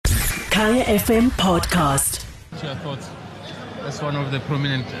Kaya FM podcast. What's your thoughts as one of the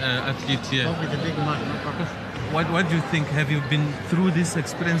prominent athletes here? With the big man. What do you think? Have you been through this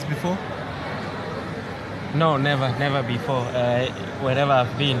experience before? No, never before. Wherever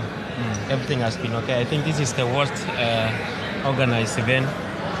I've been, everything has been okay. I think this is the worst organized event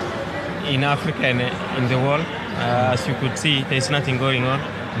in Africa and in the world. As you could see, there's nothing going on.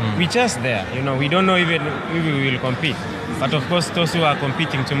 We're just there, we don't know even if we will compete. But of course, those who are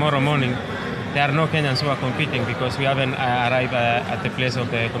competing tomorrow morning, there are no Kenyans who are competing because we haven't arrived at the place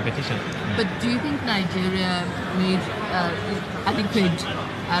of the competition. But do you think Nigeria made adequate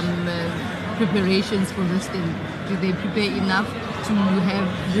preparations for this thing? Do they prepare enough to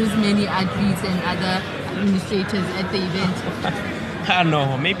have this many athletes and other administrators at the event? I don't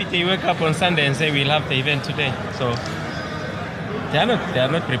know. Maybe they wake up on Sunday and say we'll have the event today. So they are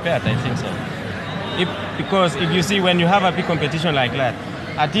not prepared. I think so. Because if you see, when you have a big competition like that,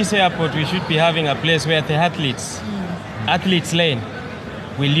 at this airport we should be having a place where the athletes lane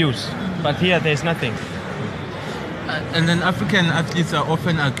will use. But here there's nothing. And then African athletes are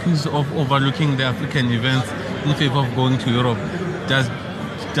often accused of overlooking the African events in favor of going to Europe.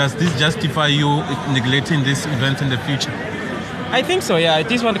 Does this justify you neglecting this event in the future? I think so, yeah.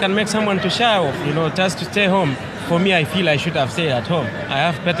 This one can make someone to shy off, just to stay home. For me, I feel I should have stayed at home. I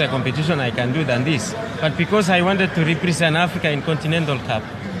have better competition I can do than this. But because I wanted to represent Africa in Continental Cup,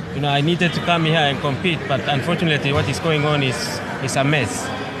 I needed to come here and compete. But unfortunately, what is going on is a mess.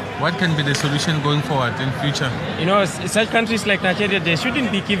 What can be the solution going forward in future? Such countries like Nigeria, they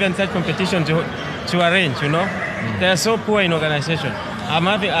shouldn't be given such competition to arrange, They are so poor in organization. I've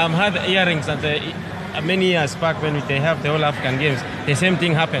had hearings at many years back when they have the All African Games. The same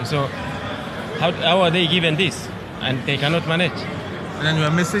thing happened. So how are they given this? And they cannot manage. And then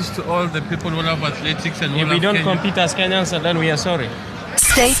your message to all the people who love athletics and if we don't compete as Kenyans, then we are sorry.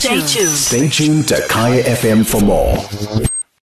 Stay tuned. Stay tuned to Kaya FM for more.